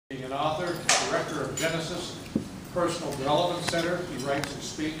an author, director of Genesis Personal Development Center. He writes and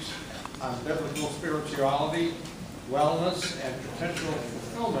speaks on biblical spirituality, wellness, and potential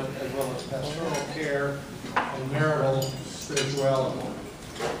fulfillment, as well as pastoral care and marital spirituality.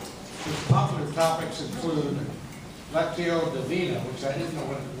 His popular topics include Lectio Divina, which I didn't know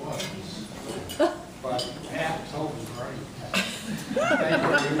what it was, but Pat told me, right? Thank you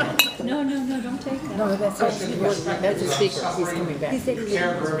very much. No, don't take that. No, that's a speaker. He's coming back.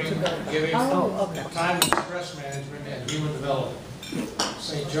 Caregiving, giving, okay. time and stress management, and human development.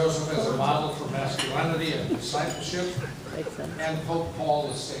 St. Joseph as a model for masculinity and discipleship, and Pope Paul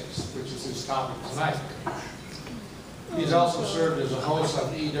VI, which is his topic tonight. He's also served as a host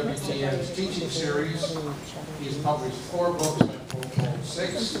on EWTN's teaching series. He's published 4 books on Pope Paul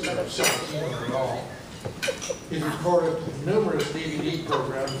VI, there are 17 overall. He's recorded numerous DVD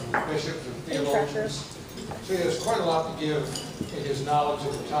programs with bishops and theologians, so he has quite a lot to give in his knowledge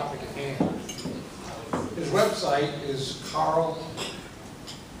of the topic at hand. His website is Karl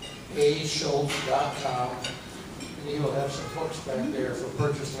A. Schultz.com, and he will have some books back there for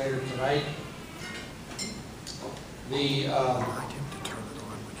purchase later tonight. The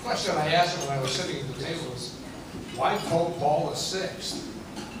question I asked him when I was sitting at the table was, why Pope Paul VI?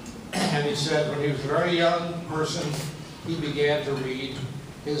 And he said when he was a very young person, he began to read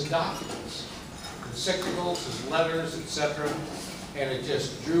his documents, encyclicals, his letters, etc., and it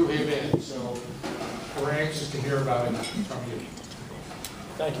just drew him in. So we're anxious to hear about it from you.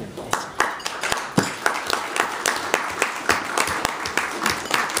 Thank you.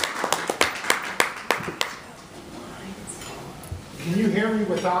 Can you hear me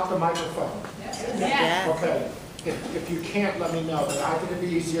without the microphone? Yes. Okay. If you can't, let me know, but I think it'd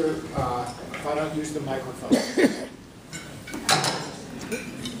be easier if I don't use the microphone.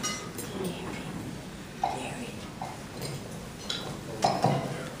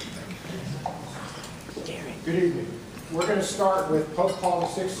 Good evening. We're going to start with Pope Paul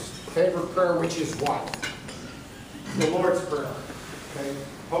VI's favorite prayer, which is what? The Lord's Prayer. Okay.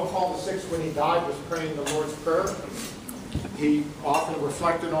 Pope Paul VI, when he died, was praying the Lord's Prayer. He often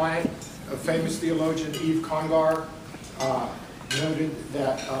reflected on it. A famous theologian, Yves Congar, noted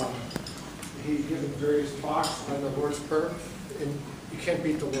that he given various talks on the Lord's Prayer, and you can't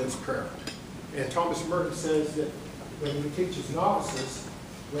beat the Lord's Prayer. And Thomas Merton says that when he teaches novices,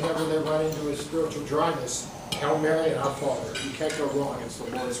 whenever they run into a spiritual dryness, Hail Mary and Our Father. You can't go wrong. It's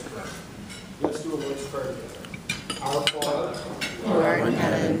the Lord's Prayer. Let's do a Lord's Prayer together. Our Father, who art in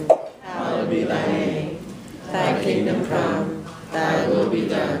heaven, hallowed be thy name. Thy kingdom come, thy will be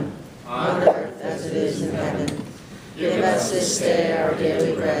done, on earth as it is in heaven. Give us this day our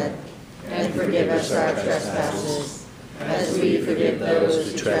daily bread, and forgive us our trespasses, as we forgive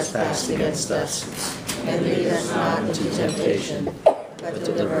those who trespass against us. And lead us not into temptation, but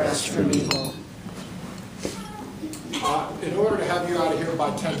deliver us from evil. In order to have you out of here by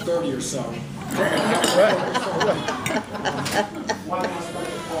 10:30 or so, one aspect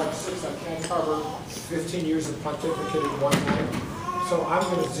of Paul VI I can't cover 15 years of pontificate in one night. So I'm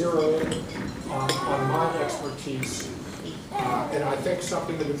going to zero in on my expertise. And I think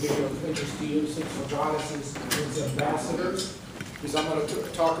something that would be of interest to you, since we're John's ambassadors, is I'm going to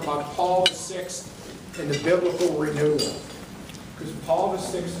talk about Paul VI and the biblical renewal. Because Paul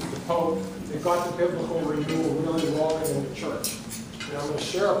VI is the Pope that got the biblical renewal really rolling in the church. And I'm going to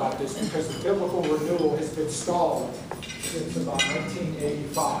share about this because the biblical renewal has been stalled since about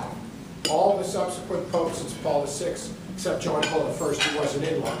 1985. All the subsequent popes since Paul VI, except John Paul I, who wasn't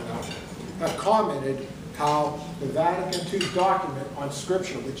in long enough, have commented how the Vatican II document on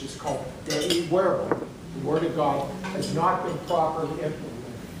Scripture, which is called Dei Verbum, the Word of God, has not been properly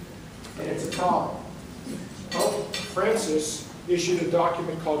implemented. And it's a problem. Pope Francis issued a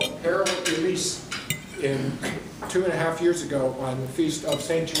document called Peril Elise in 2.5 years ago on the feast of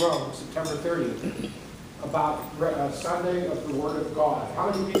St. Jerome, September 30th, about Sunday of the Word of God. How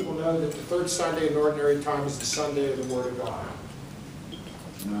many people know that the third Sunday in Ordinary Time is the Sunday of the Word of God?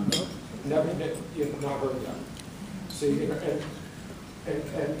 Never, you've not heard that. See, and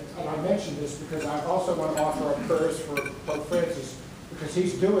I mention this because I also want to offer up prayers for Pope Francis, because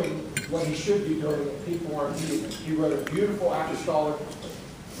he's doing what he should be doing if people aren't doing it. He wrote a beautiful apostolic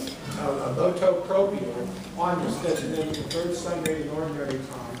motu proprio on this, designating the third Sunday in Ordinary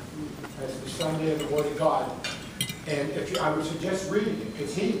Time as the Sunday of the Word of God. And I would suggest reading it,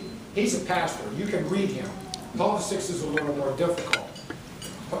 because he's a pastor. You can read him. Paul VI is a little more difficult.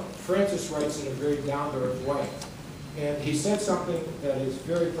 Francis writes in a very down-to-earth way. And he said something that is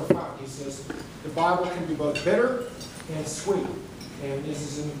very profound. He says, the Bible can be both bitter and sweet. And this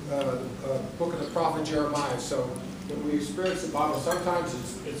is in the book of the prophet Jeremiah. So when we experience the Bible, sometimes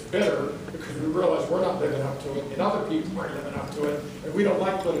it's bitter because we realize we're not living up to it, and other people aren't living up to it, and we don't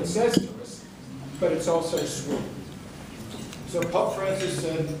like what it says to us, but it's also sweet. So Pope Francis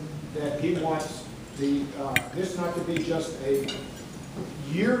said that he wants this not to be just a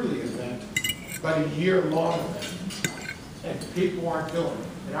yearly event, but a year-long event. And people aren't doing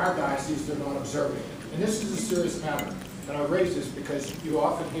it. In our diocese, they're not observing it. And this is a serious matter. And I raise this because you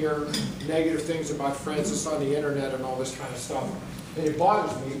often hear negative things about Francis on the internet and all this kind of stuff. And it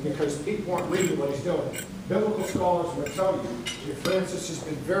bothers me because people aren't reading what he's doing. Biblical scholars will tell you that Francis has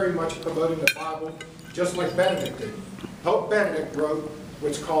been very much promoting the Bible, just like Benedict did. Pope Benedict wrote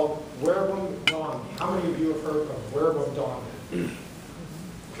what's called Verbum Domini. How many of you have heard of Verbum Domini?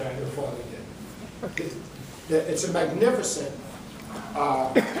 Okay, your father did. It's a magnificent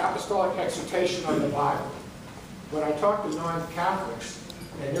apostolic exhortation on the Bible. When I talk to non-Catholics,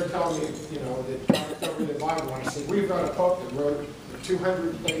 and they're telling me, you know, that God don't read the Bible, and I say, we've got a pope that wrote a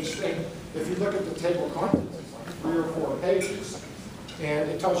 200-page thing. If you look at the table of contents, it's like 3 or 4 pages, and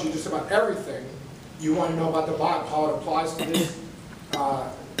it tells you just about everything you want to know about the Bible, how it applies to this.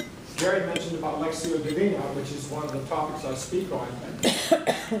 Gary mentioned about Lectio Divina, which is one of the topics I speak on.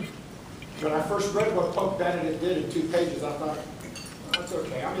 When I first read what Pope Benedict did in 2 pages, I thought, well, that's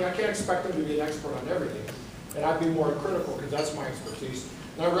okay. I mean, I can't expect him to be an expert on everything. And I'd be more critical because that's my expertise.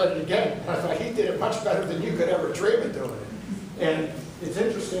 And I read it again, and I thought he did it much better than you could ever dream of doing it. And it's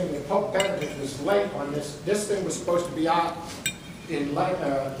interesting that Pope Benedict was late on this. This thing was supposed to be out in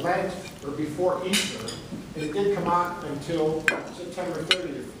Lent or before Easter, and it didn't come out until September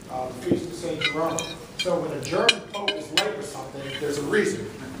 30th, the Feast of St. Jerome. So when a German pope is late with something, there's a reason,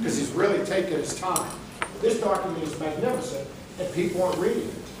 because he's really taken his time. This document is magnificent, and people aren't reading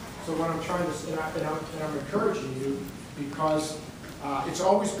it. So what I'm trying to, and I'm encouraging you, because it's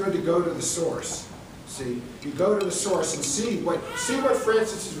always good to go to the source. See, you go to the source and see what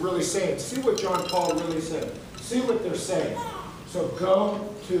Francis is really saying. See what John Paul really said. See what they're saying. So go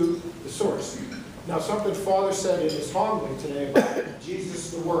to the source. Now, something Father said in his homily today about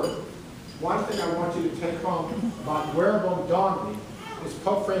Jesus the Word. One thing I want you to take home about Verbum Domini is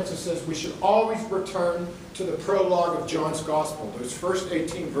Pope Francis says we should always return to the prologue of John's Gospel, those first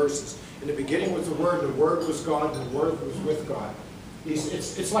 18 verses. In the beginning was the Word was God, and the Word was with God.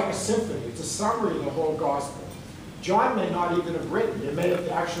 It's like a symphony. It's a summary of the whole Gospel. John may not even have written. It may have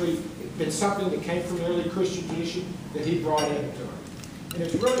actually been something that came from the early Christian tradition that he brought into it. And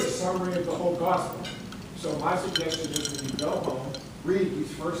it's really a summary of the whole Gospel. So my suggestion is when you go home, read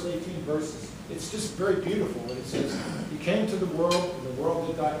these first 18 verses. It's just very beautiful. And it says, he came to the world, and the world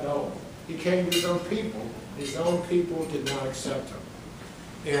did not know him. He came to his own people. His own people did not accept him.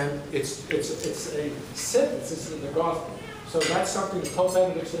 And it's a synthesis in the Gospel. So that's something that Pope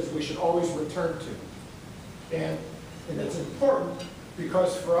Benedict says we should always return to. And it's important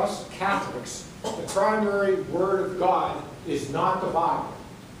because for us Catholics, the primary Word of God is not the Bible.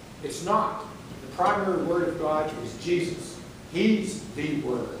 It's not. The primary Word of God is Jesus. He's the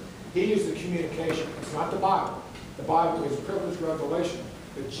Word. He is the communication. It's not the Bible. The Bible is privileged revelation.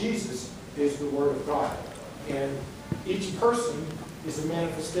 But Jesus is the Word of God. And each person is a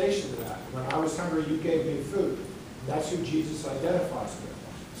manifestation of that. When I was hungry, you gave me food. That's who Jesus identifies with.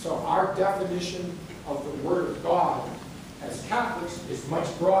 So our definition of the Word of God as Catholics is much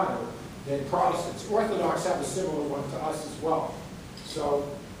broader than Protestants. Orthodox have a similar one to us as well. So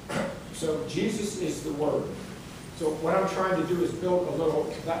Jesus is the Word. So what I'm trying to do is build a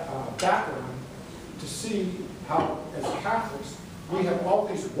little background to see how, as Catholics, we have all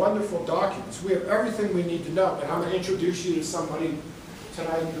these wonderful documents. We have everything we need to know. And I'm going to introduce you to somebody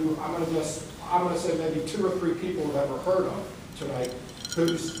tonight who I'm going to say maybe 2 or 3 people have ever heard of tonight,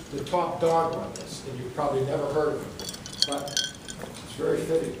 who's the top dog on this, and you've probably never heard of him. But it's very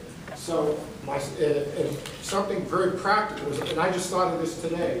fitting. So something very practical, and I just thought of this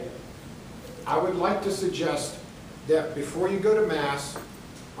today. I would like to suggest that before you go to Mass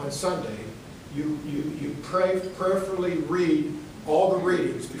on Sunday, you prayerfully read all the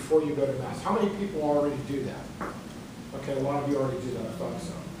readings before you go to Mass. How many people already do that? Okay, a lot of you already do that. I thought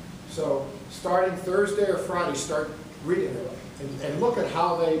so. So starting Thursday or Friday, start reading it and look at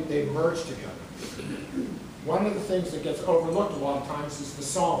how they merge together. One of the things that gets overlooked a lot of times is the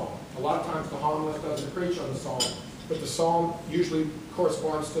Psalm. A lot of times the homilist doesn't preach on the Psalm, but the Psalm usually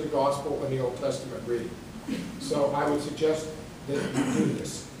corresponds to the Gospel and the Old Testament reading. So I would suggest that you do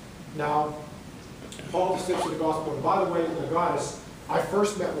this. Now, Paul sticks to the Gospel. And by the way, Legatus, I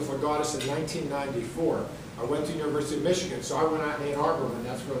first met with Legatus in 1994. I went to the University of Michigan, so I went out in Ann Arbor, and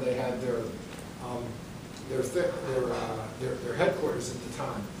that's where they had their headquarters at the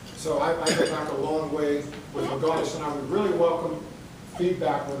time. So I go back a long way with Legatus, and I would really welcome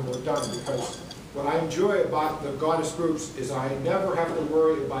feedback when we're done, because what I enjoy about the Legatus groups is I never have to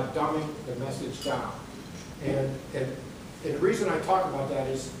worry about dumbing the message down. And the reason I talk about that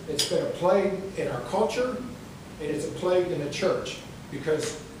is it's been a plague in our culture, and it's a plague in the church,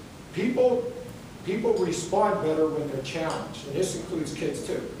 because people respond better when they're challenged, and this includes kids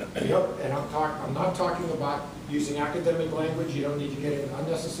too. And I'm not talking about using academic language. You don't need to get into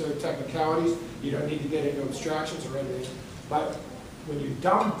unnecessary technicalities. You don't need to get into abstractions or anything. But when you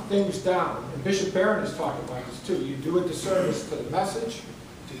dumb things down, and Bishop Barron has talked about this too, you do a disservice to the message,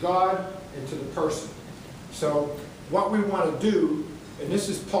 to God, and to the person. So what we want to do, and this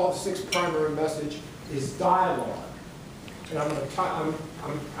is Paul VI's primary message, is dialogue. And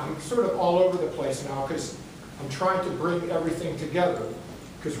I'm sort of all over the place now because I'm trying to bring everything together.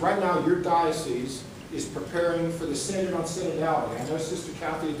 Because right now your diocese is preparing for the Synod on Synodality. I know Sister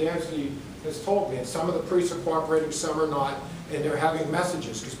Kathy Adamski has told me, and some of the priests are cooperating, some are not, and they're having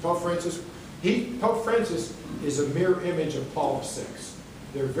messages. Because Pope Francis is a mirror image of Paul VI.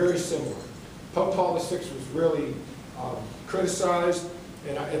 They're very similar. Pope Paul VI was really criticized,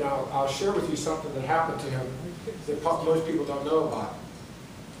 and I'll share with you something that happened to him that most people don't know about.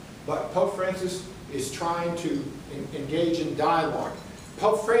 But Pope Francis is trying to engage in dialogue.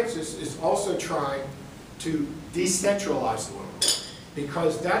 Pope Francis is also trying to decentralize the world,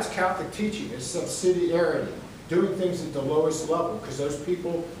 because that's Catholic teaching, is subsidiarity, doing things at the lowest level, because those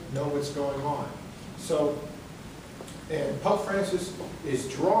people know what's going on. So, and Pope Francis is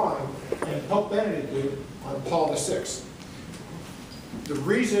drawing, and Pope Benedict did, on Paul VI. The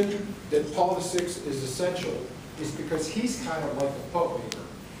reason that Paul VI is essential is because he's kind of like a Pope maker.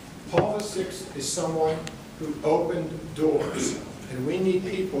 Paul VI is someone who opened doors, and we need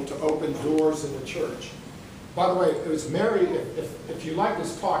people to open doors in the church. By the way, it was Mary, if you like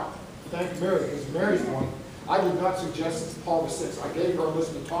this talk, thank Mary, because Mary's the one. I did not suggest it's Paul VI. I gave her a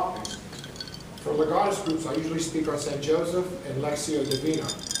list of topics. For Legatus groups, I usually speak on St. Joseph and Lectio Divina,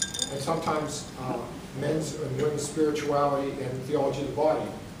 and sometimes men's and women's spirituality and theology of the body.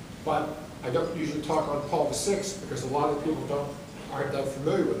 But I don't usually talk on Paul VI because a lot of people aren't that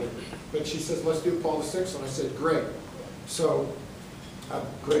familiar with it. But she says, let's do Paul VI, and I said, great. So I'm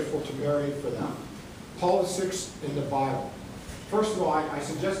grateful to Mary for that. Paul VI in the Bible. First of all, I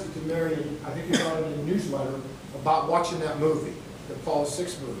suggested to Mary, I think you got it in the newsletter, about watching that movie, the Paul VI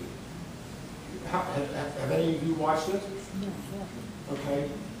movie. Have any of you watched it? Okay.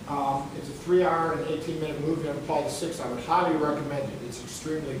 It's a 3-hour and 18-minute movie on Paul VI. I would highly recommend it. It's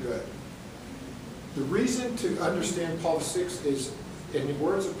extremely good. The reason to understand Paul VI is, in the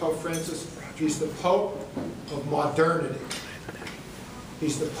words of Pope Francis, he's the Pope of modernity.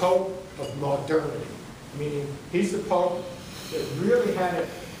 He's the Pope of modernity, meaning he's the Pope that really had it.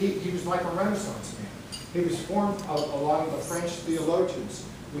 He was like a Renaissance man. He was formed of a lot of the French theologians.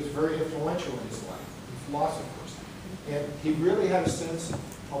 He was very influential in his life, and philosophers. And he really had a sense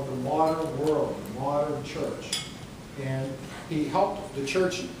of the modern world, the modern church. And he helped the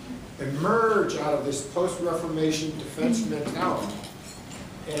church emerge out of this post-Reformation defense mentality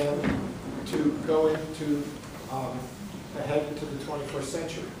and to go into ahead into the 21st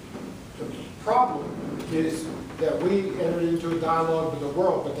century. The problem is that we entered into a dialogue with the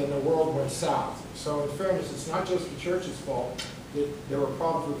world, but then the world went south. So in fairness, it's not just the church's fault that there were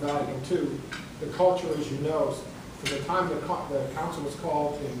problems with Vatican II. The culture, as you know, from the time the council was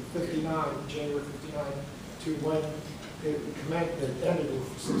called in '59, January '59, to when it ended in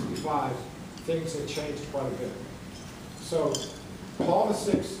 '65, things had changed quite a bit. So Paul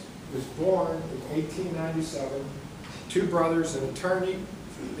VI was born in 1897, 2 brothers, an attorney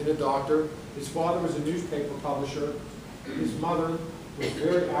and a doctor. His father was a newspaper publisher. His mother was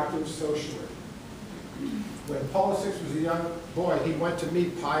very active socially. When Paul VI was a young boy, he went to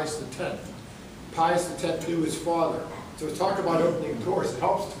meet Pius X. Pius X knew his father. So talk about opening doors. It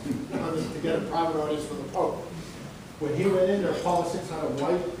helps to get a private audience for the Pope. When he went in there, Paul VI had a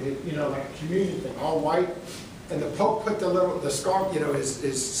white, like a communion thing, all white. And the Pope put the skull, his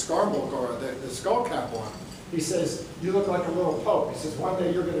scarbook or the skull cap on. He says, you look like a little Pope. He says, one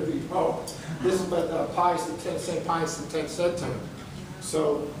day you're going to be Pope. This is what St. Pius X said to him.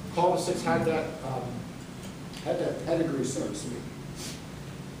 So Paul VI had that pedigree, so to speak.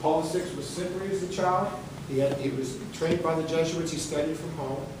 Paul VI was sickly as a child. He was trained by the Jesuits. He studied from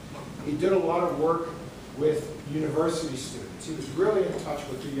home. He did a lot of work with university students. He was really in touch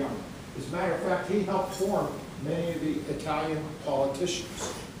with the young. As a matter of fact, he helped form many of the Italian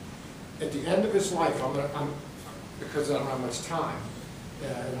politicians. At the end of his life, because I don't have much time,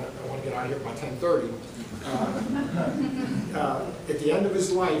 and I want to get out of here by 10:30. At the end of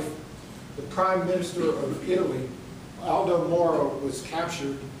his life, the Prime Minister of Italy, Aldo Moro, was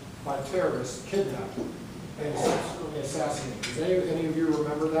captured by terrorists, kidnapped, and subsequently assassinated. Does any of you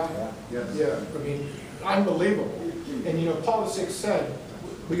remember that? Yes. Yeah, I mean, unbelievable. And you know, Paul VI said,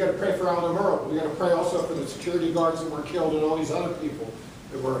 we got to pray for Aldo Moro. We got to pray also for the security guards that were killed and all these other people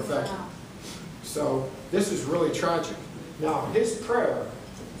that were affected. So this is really tragic. Now, his prayer,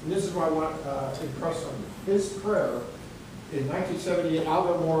 and this is what I want to impress on you. His prayer, in 1978,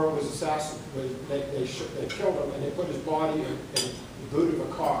 Aldo Moro was assassinated. They killed him, and they put his body in the boot of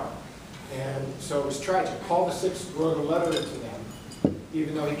a car. And so it was tragic. Paul VI wrote a letter to them,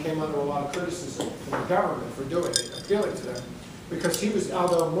 even though he came under a lot of criticism from the government for doing it, appealing to them, because he was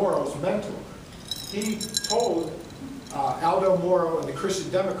Aldo Moro's mentor. He told Aldo Moro and the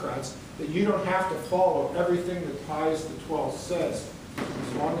Christian Democrats that you don't have to follow everything that Pius XII says,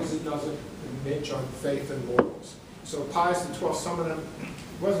 as long as it doesn't impinge on faith and morals. So Pius XII, some of them,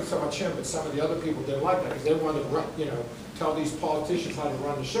 it wasn't so much him, but some of the other people didn't like that because they wanted to run, tell these politicians how to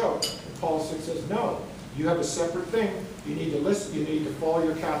run the show. And Paul VI says, no, you have a separate thing. You need to listen. You need to follow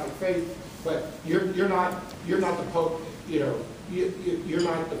your Catholic faith, but you're not the Pope. You're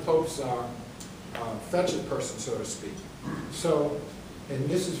not the Pope's fetching person, so to speak. So, and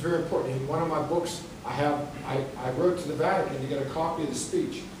this is very important. In one of my books, I wrote to the Vatican to get a copy of the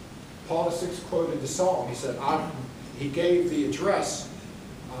speech. Paul VI quoted the psalm. He said, he gave the address,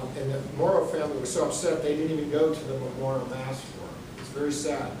 and the Moro family was so upset they didn't even go to the memorial mass for him. It's very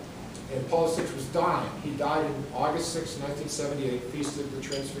sad. And Paul VI was dying. He died on August 6, 1978, Feast of the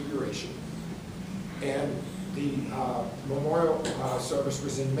Transfiguration. And the memorial service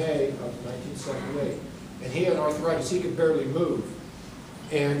was in May of 1978. And he had arthritis. He could barely move.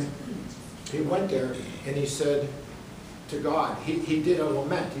 And he went there and he said to God, he did a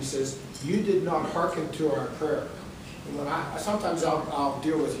lament. He says, you did not hearken to our prayer. And when sometimes I'll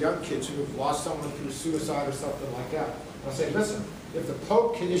deal with young kids who have lost someone through suicide or something like that. I'll say, listen, if the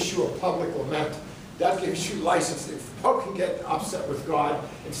Pope can issue a public lament, that gives you license. If the Pope can get upset with God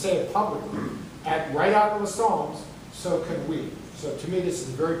and say it publicly, right out of the Psalms, so can we. So to me, this is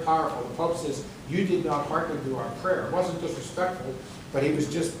very powerful. The Pope says, you did not hearken to our prayer. It wasn't disrespectful, but he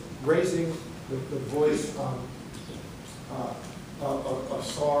was just raising the voice of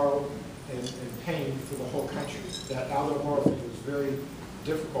sorrow and pain for the whole country. That Aldo Moro thing was very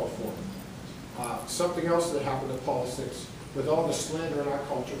difficult for him. Something else that happened to Paul VI, with all the slander in our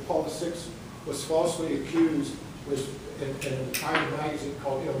culture, Paul VI was falsely accused, in an Italian magazine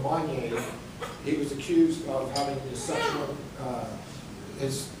called Il Magne, he was accused of having his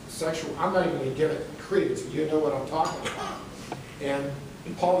sexual, I'm not even going to give it credence, but you know what I'm talking about. And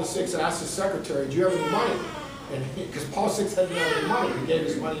Paul VI asked his secretary, do you have any money? And because Paul VI hadn't had any money, he gave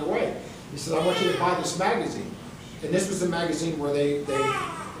his money away. He said, I want you to buy this magazine. And this was the magazine where they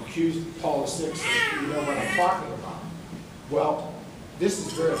accused Paul VI, you know what I'm talking about. Well, this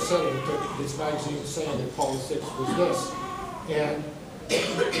is very upsetting, this magazine saying that Paul VI was this. And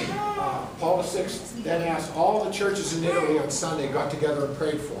Paul VI then asked all the churches in Italy on Sunday, got together and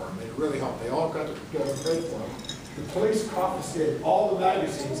prayed for him. And it really helped. They all got together and prayed for him. The police confiscated all the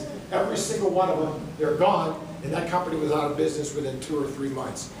magazines, every single one of them, they're gone, and that company was out of business within 2 or 3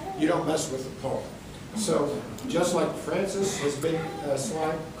 months. You don't mess with the Pope. So, just like Francis has been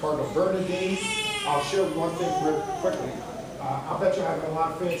slimed, Cardinal Bernardine, I'll share one thing real quickly. I bet you I have a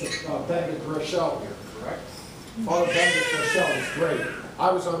lot of fans of Benedict Rochelle here, correct? Father Benedict Rochelle is great.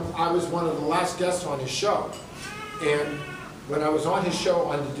 I was one of the last guests on his show, and when I was on his show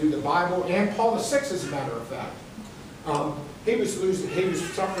on to do the Bible, and Paul VI, as a matter of fact, he was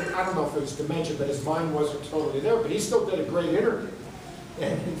suffering, I don't know if it was dementia, but his mind wasn't totally there, but he still did a great interview.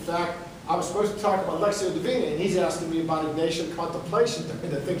 And in fact, I was supposed to talk about Lectio Divina, and he's asking me about Ignatian contemplation during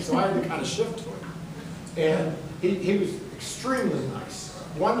the thing, so I had to kind of shift to him. And he was extremely nice,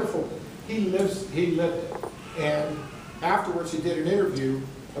 wonderful. He lived it. And afterwards, he did an interview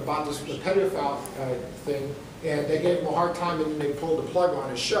about the pedophile thing, and they gave him a hard time, and then they pulled the plug on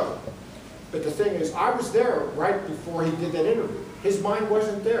his show. But the thing is, I was there right before he did that interview. His mind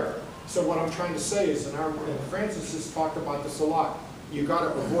wasn't there. So what I'm trying to say is, and Francis has talked about this a lot, you got to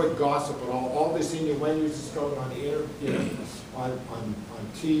avoid gossip and all this innuendos that's going on the on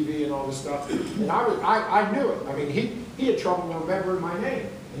TV and all this stuff. And I knew it. I mean, he had trouble remembering my name,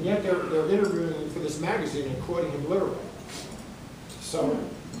 and yet they're interviewing him for this magazine and quoting him literally. So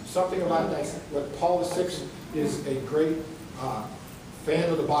something about that. What Paul VI is a great fan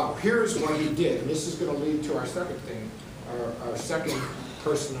of the Bible. Here's what he did, and this is going to lead to our second thing, our second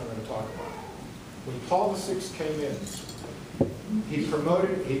person I'm going to talk about. When Paul VI came in, he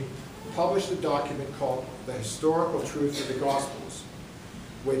published a document called The Historical Truth of the Gospels,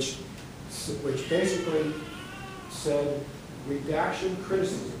 which basically said redaction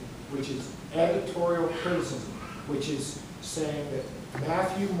criticism, which is editorial criticism, which is saying that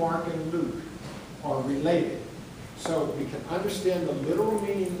Matthew, Mark, and Luke are related. So we can understand the literal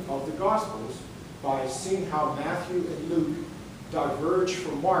meaning of the Gospels by seeing how Matthew and Luke diverge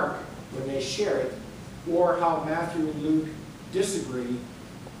from Mark when they share it, or how Matthew and Luke disagree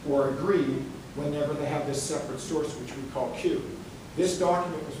or agree whenever they have this separate source, which we call Q. This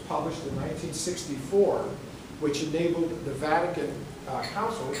document was published in 1964, which enabled the Vatican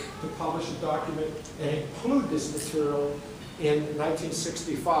Council to publish a document and include this material in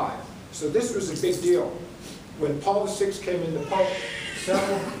 1965. So this was a big deal. When Paul VI came into Pope,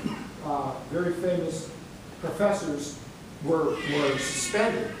 several very famous professors were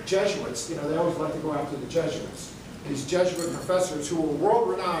suspended. Jesuits, you know, they always like to go after the Jesuits. These Jesuit professors who were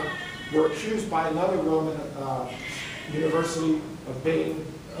world-renowned were accused by another Roman university of being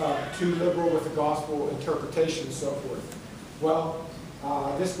too liberal with the gospel interpretation and so forth. Well,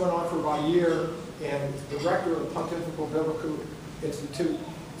 this went on for about a year, and the rector of the Pontifical Biblical Institute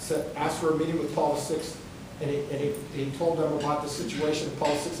asked for a meeting with Paul VI, and he told them about the situation.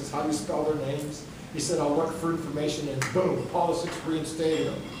 Paul VI says, how do you spell their names? He said, I'll look for information, and boom, Paul VI reinstated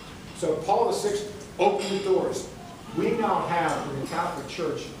them. So Paul VI opened the doors. We now have in the Catholic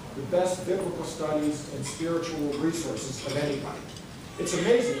Church the best biblical studies and spiritual resources of anybody. It's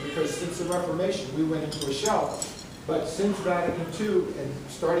amazing because since the Reformation we went into a shell, but since Vatican II and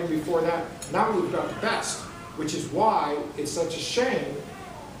starting before that, now we've got the best, which is why it's such a shame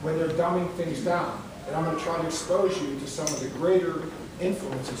when they're dumbing things down. And I'm going to try to expose you to some of the greater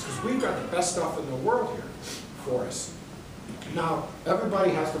influences, because we've got the best stuff in the world here for us. Now,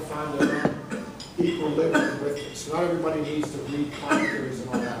 everybody has to find their own equilibrium with it. So not everybody needs to read commentaries and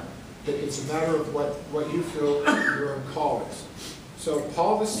all that. But it's a matter of what you feel your own call is. So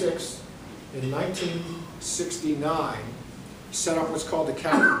Paul VI, in 1969, set up what's called the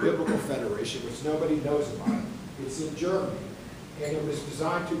Catholic Biblical Federation, which nobody knows about. It's in Germany. And it was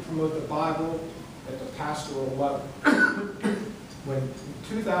designed to promote the Bible at the pastoral level. When in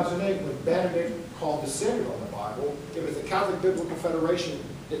 2008, when Benedict called the Synod on the Bible, it was the Catholic Biblical Federation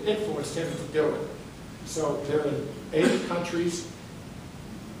that influenced him to do it. So they're in 80 countries,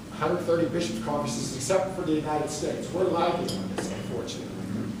 130 bishops' conferences, except for the United States. We're lagging on this, unfortunately.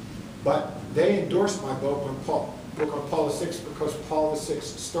 But they endorsed my book on Paul VI because Paul VI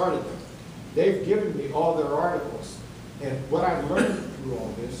started them. They've given me all their articles. And what I've learned through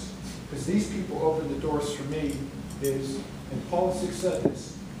all this, because these people opened the doors for me, is, and Paul VI said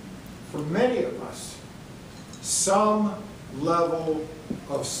this, for many of us, some level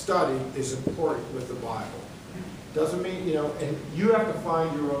of study is important with the Bible. Doesn't mean, you know, and you have to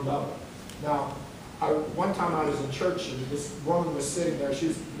find your own level. Now, one time I was in church, and this woman was sitting there, she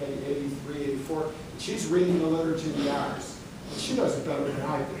was maybe 83, 84, and she's reading the Liturgy of the Hours. And she knows it better than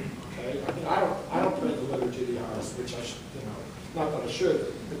I do, okay? I mean, I don't pray the Liturgy of the Hours, which I should, you know, not that I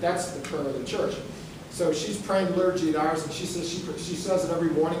should, but that's the prayer of the church. So she's praying the Liturgy of the Hours, and she says she says it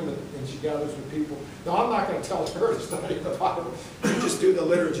every morning, and she gathers with people. Now, I'm not going to tell her to study the Bible. You just do the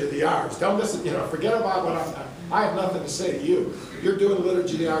Liturgy of the Hours. Don't listen, you know, forget about what I have nothing to say to you. You're doing the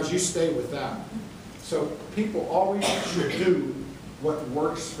Liturgy of the Hours, you stay with that. So people always should do what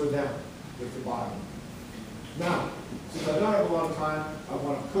works for them with the Bible. Now, since I don't have a lot of time, I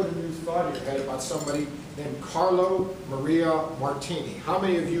want to put a new thought in your head about somebody named Karl A. Martini. How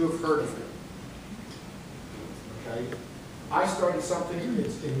many of you have heard of him? Okay. I started something,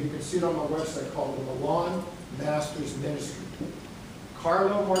 and you can see it on my website, called the Milan Masters Ministry.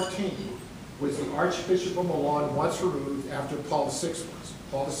 Karl Martini was the Archbishop of Milan once removed after Paul VI was.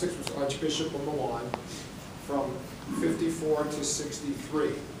 Paul VI was Archbishop of Milan from 54 to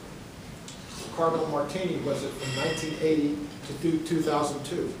 63. Karl Martini was it from 1980 to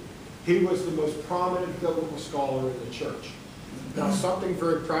 2002. He was the most prominent biblical scholar in the church. Now, something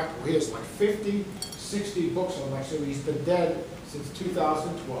very practical. He has like 50, 60 books on like, so he's been dead since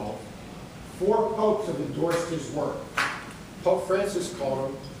 2012. 4 popes have endorsed his work. Pope Francis called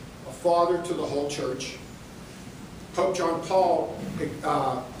him a father to the whole church. Pope John Paul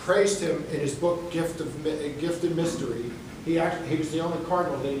praised him in his book, Gift and Mystery. He was the only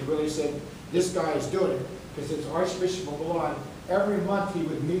cardinal that he really said, this guy is doing it, because as Archbishop of Milan, every month he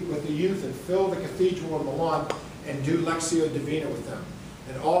would meet with the youth and fill the cathedral in Milan and do Lectio Divina with them.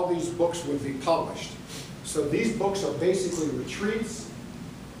 And all these books would be published. So these books are basically retreats,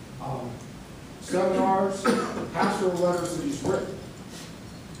 seminars, pastoral letters that he's written.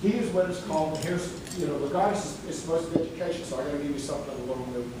 He is what it's called, and here's, regardless, it's supposed to be education, so I gotta give you something a little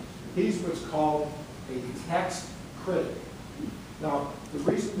new. He's what's called a text critic. Now, the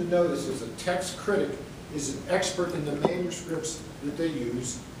reason to know this is a text critic is an expert in the manuscripts that they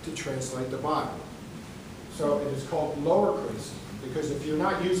use to translate the Bible. So it is called lower criticism, because if you're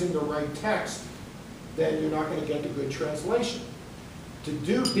not using the right text, then you're not going to get the good translation. To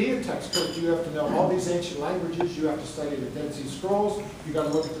be a text critic, you have to know all these ancient languages, you have to study the Dead Sea Scrolls, you got to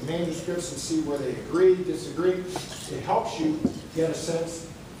look at the manuscripts and see where they agree, disagree. It helps you get a sense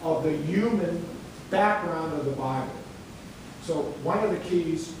of the human background of the Bible. So one of the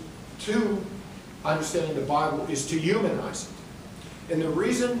keys to understanding the Bible is to humanize it. And the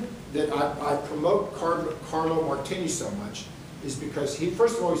reason that I promote Karl A. Martini so much is because he,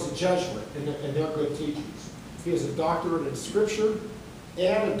 first of all, he's a Jesuit, and they're good teachers. He has a doctorate in Scripture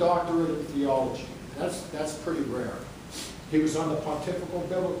and a doctorate in theology. That's pretty rare. He was on the Pontifical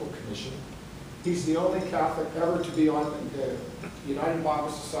Biblical Commission. He's the only Catholic ever to be on the United Bible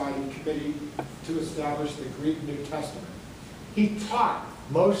Society committee to establish the Greek New Testament. He taught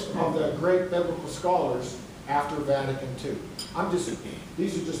most of the great biblical scholars after Vatican II.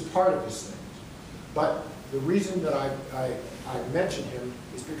 These are just part of his things. But the reason that I mention him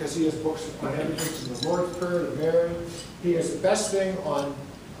is because he has books on everything from the Lord's Prayer to Mary. He has the best thing on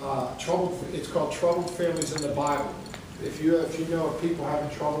it's called Troubled Families in the Bible. If you know of people having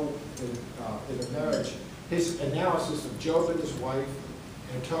trouble in a marriage, his analysis of Job and his wife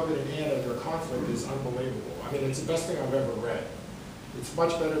and Tobit and Anna and their conflict is unbelievable. I mean, it's the best thing I've ever read. It's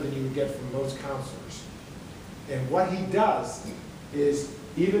much better than you would get from most counselors. And what he does is,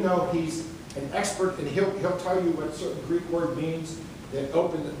 even though he's an expert, and he'll tell you what certain Greek word means that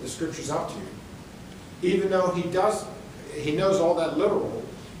open the scriptures up to you, even though he knows all that literal,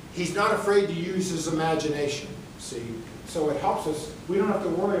 he's not afraid to use his imagination, see? So it helps us. We don't have to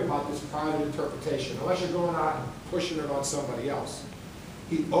worry about this private interpretation, unless you're going out and pushing it on somebody else.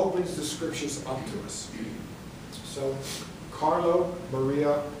 He opens the scriptures up to us. So, Karl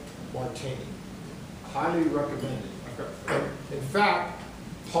Maria Martini, highly recommended. In fact,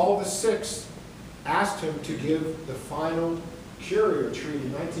 Paul VI asked him to give the final Curia treaty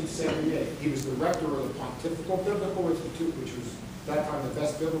in 1978. He was the rector of the Pontifical Biblical Institute, which was at that time the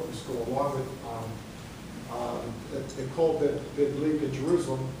best biblical school, along with École Biblique in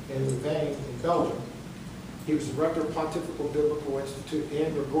Jerusalem and Louvain in Belgium. He was the rector of Pontifical Biblical Institute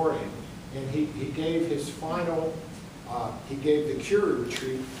and Gregorian, and he gave his final, he gave the Curia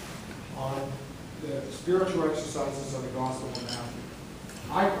retreat on the spiritual exercises of the Gospel of Matthew.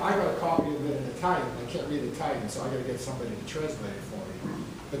 I got a copy of it in Italian. I can't read Italian, so I got to get somebody to translate it for me.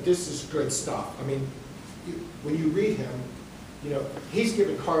 But this is good stuff. I mean, when you read him, he's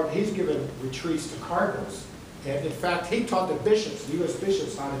given retreats to cardinals, and in fact, he taught the bishops, the U.S.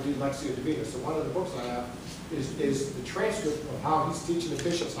 bishops, how to do Lectio Divina. So one of the books I have is the transcript of how he's teaching the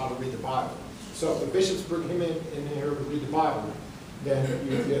bishops how to read the Bible. So if the bishops bring him in here to read the Bible, then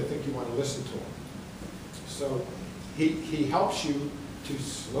you think you want to listen to him. So he helps you to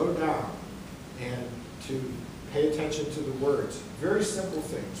slow down and to pay attention to the words. Very simple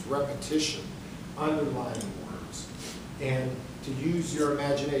things, repetition, underlining words, and to use your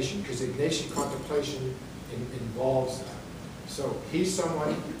imagination, because Ignatian contemplation involves that. So he's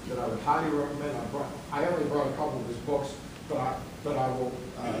someone that I would highly recommend. I only brought a couple of his books, but I will,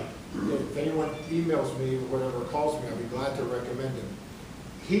 if anyone emails me or whatever, calls me, I'll be glad to recommend him.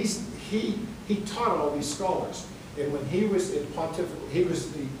 He taught all these scholars. And when he was in Pontifical, he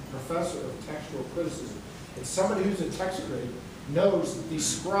was the professor of textual criticism. And somebody who's a text critic knows that these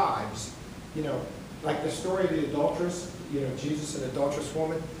scribes, like the story of the adulteress, Jesus and adulterous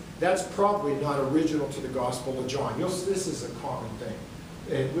woman, that's probably not original to the Gospel of John. This is a common thing.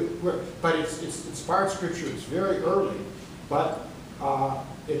 But it's inspired scripture. It's very early, but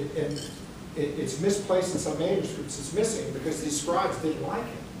it's misplaced in some manuscripts. It's missing because these scribes didn't like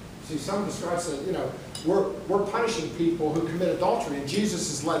it. See, some of the scribes said, we're punishing people who commit adultery, and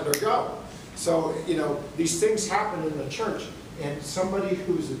Jesus is letting her go. So, these things happen in the church, and somebody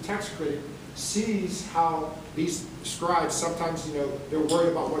who's a text critic sees how these scribes, sometimes, they're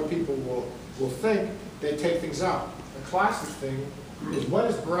worried about what people will think, they take things out. A classic thing is, what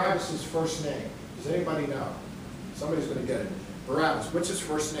is Barabbas' first name? Does anybody know? Somebody's going to get it. Barabbas, what's his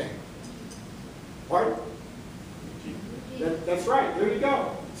first name? Pardon? That's right, there you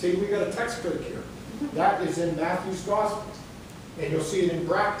go. See, we got a text critic here. That is in Matthew's Gospel. And you'll see it in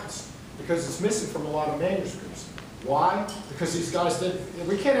brackets, because it's missing from a lot of manuscripts. Why? Because these guys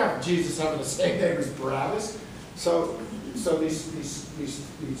we can't have Jesus having the same name as Barabbas. So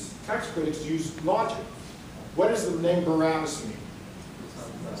these text critics use logic. What does the name Barabbas mean?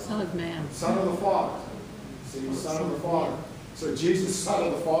 Son of man. Son of the Father. See, Son of the Father. So Jesus, Son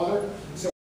of the Father. So